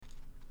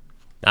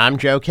I'm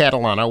Joe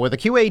Catalano with a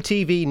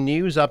QATV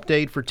news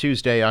update for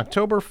Tuesday,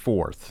 October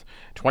 4th.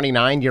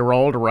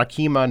 29-year-old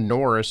Rakima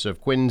Norris of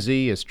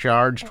Quincy is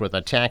charged with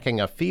attacking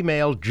a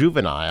female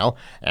juvenile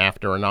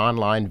after an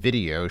online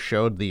video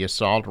showed the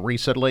assault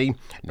recently.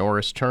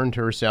 Norris turned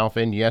herself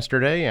in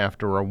yesterday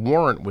after a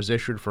warrant was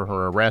issued for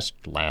her arrest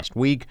last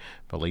week.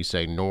 Police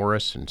say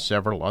Norris and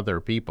several other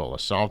people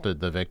assaulted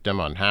the victim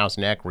on House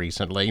Neck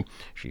recently.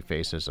 She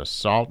faces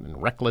assault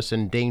and reckless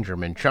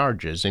endangerment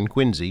charges in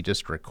Quincy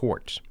District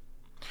Court.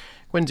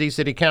 Quincy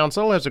City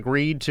Council has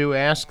agreed to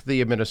ask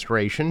the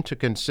administration to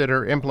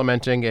consider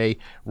implementing a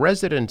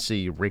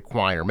residency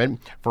requirement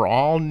for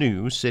all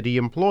new city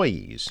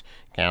employees.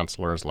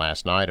 Councilors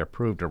last night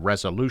approved a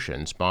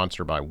resolution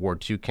sponsored by Ward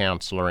 2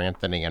 Councilor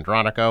Anthony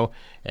Andronico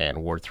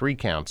and Ward 3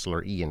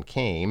 Councilor Ian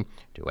Kane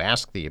to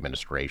ask the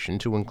administration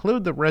to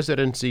include the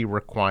residency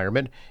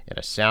requirement in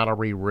a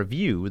salary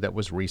review that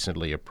was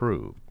recently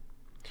approved.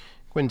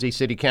 Quincy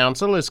City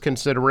Council is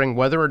considering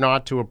whether or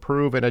not to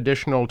approve an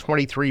additional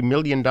 $23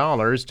 million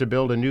to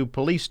build a new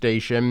police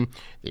station.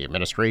 The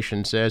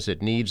administration says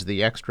it needs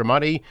the extra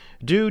money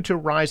due to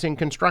rising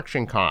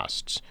construction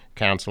costs.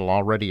 Council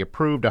already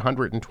approved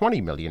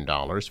 $120 million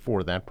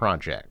for that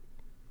project.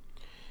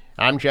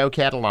 I'm Joe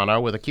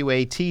Catalano with a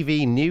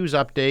QATV news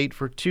update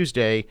for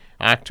Tuesday,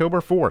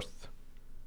 October 4th.